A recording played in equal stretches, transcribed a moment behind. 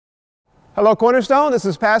Hello, Cornerstone. This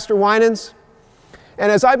is Pastor Winans. And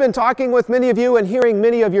as I've been talking with many of you and hearing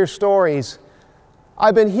many of your stories,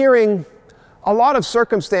 I've been hearing a lot of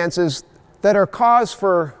circumstances that are cause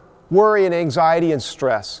for worry and anxiety and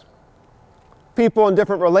stress. People in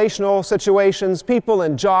different relational situations, people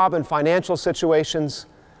in job and financial situations.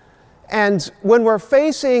 And when we're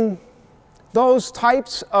facing those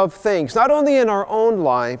types of things, not only in our own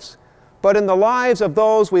lives, but in the lives of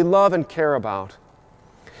those we love and care about,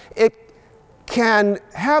 it can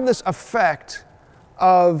have this effect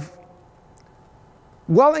of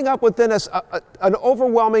welling up within us an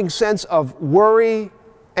overwhelming sense of worry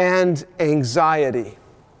and anxiety.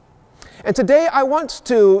 And today I want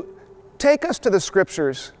to take us to the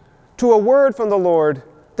Scriptures, to a word from the Lord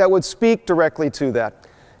that would speak directly to that.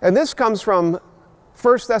 And this comes from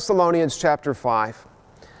 1 Thessalonians chapter 5,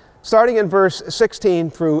 starting in verse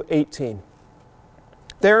 16 through 18.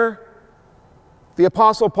 There, the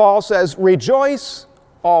Apostle Paul says, "Rejoice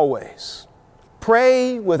always,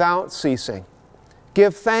 pray without ceasing,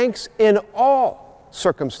 give thanks in all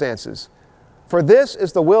circumstances, for this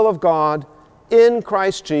is the will of God in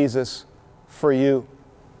Christ Jesus for you."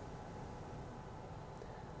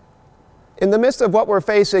 In the midst of what we're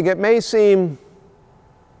facing, it may seem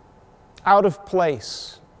out of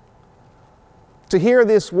place to hear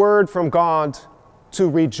this word from God to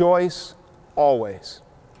rejoice always.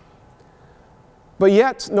 But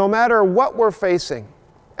yet, no matter what we're facing,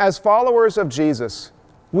 as followers of Jesus,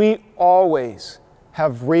 we always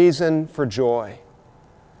have reason for joy.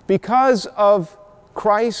 Because of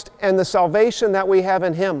Christ and the salvation that we have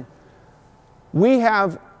in Him, we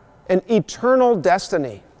have an eternal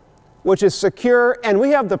destiny which is secure, and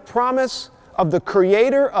we have the promise of the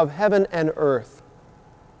Creator of heaven and earth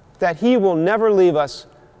that He will never leave us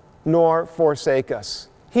nor forsake us.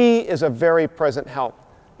 He is a very present help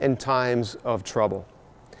in times of trouble.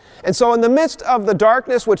 And so in the midst of the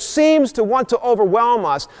darkness which seems to want to overwhelm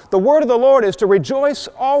us, the word of the Lord is to rejoice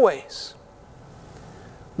always.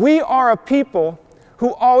 We are a people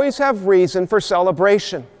who always have reason for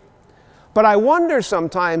celebration. But I wonder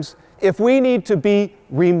sometimes if we need to be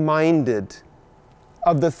reminded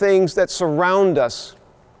of the things that surround us,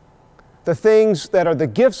 the things that are the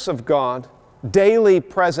gifts of God daily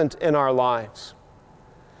present in our lives.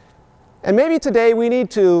 And maybe today we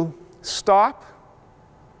need to stop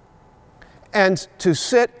and to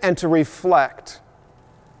sit and to reflect,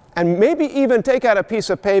 and maybe even take out a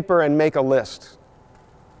piece of paper and make a list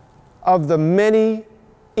of the many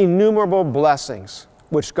innumerable blessings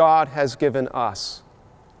which God has given us,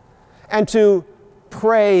 and to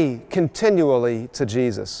pray continually to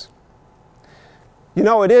Jesus. You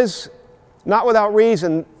know, it is not without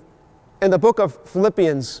reason in the book of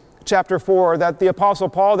Philippians chapter 4 that the Apostle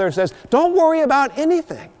Paul there says, don't worry about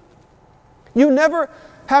anything. You never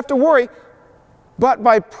have to worry, but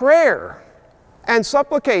by prayer and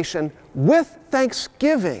supplication with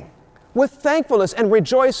thanksgiving, with thankfulness and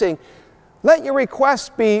rejoicing, let your requests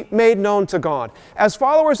be made known to God. As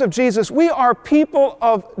followers of Jesus, we are people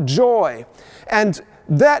of joy. And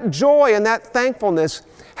that joy and that thankfulness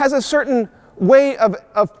has a certain way of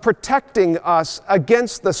protecting us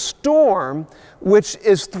against the storm which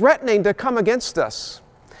is threatening to come against us.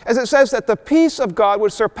 As it says that the peace of God,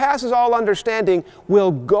 which surpasses all understanding,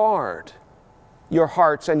 will guard your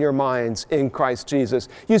hearts and your minds in Christ Jesus.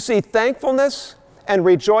 You see, thankfulness and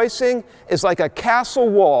rejoicing is like a castle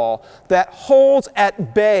wall that holds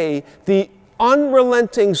at bay the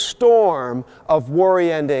unrelenting storm of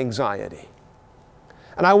worry and anxiety.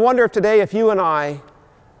 And I wonder if today, if you and I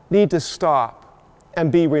need to stop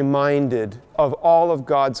and be reminded of all of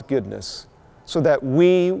God's goodness, so that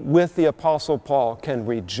we, with the Apostle Paul, can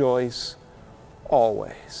rejoice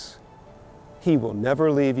always. He will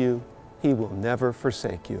never leave you. He will never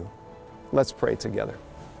forsake you. Let's pray together.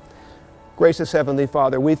 Gracious Heavenly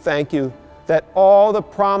Father, we thank you that all the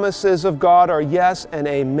promises of God are yes and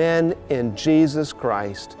amen in Jesus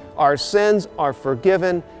Christ. Our sins are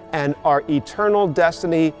forgiven and our eternal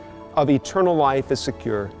destiny of eternal life is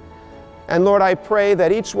secure. And Lord, I pray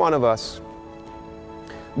that each one of us,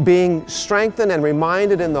 being strengthened and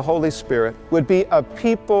reminded in the Holy Spirit, would be a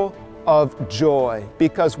people of joy,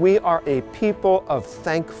 because we are a people of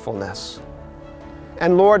thankfulness.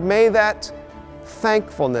 And Lord, may that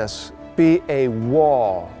thankfulness be a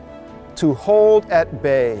wall to hold at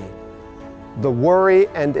bay the worry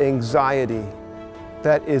and anxiety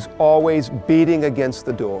that is always beating against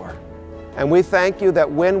the door. And we thank you that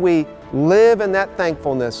when we live in that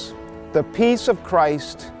thankfulness, the peace of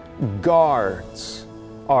Christ guards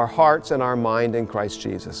our hearts and our mind in Christ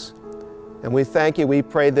Jesus. And we thank you, we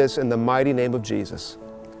pray this in the mighty name of Jesus.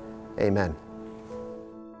 Amen.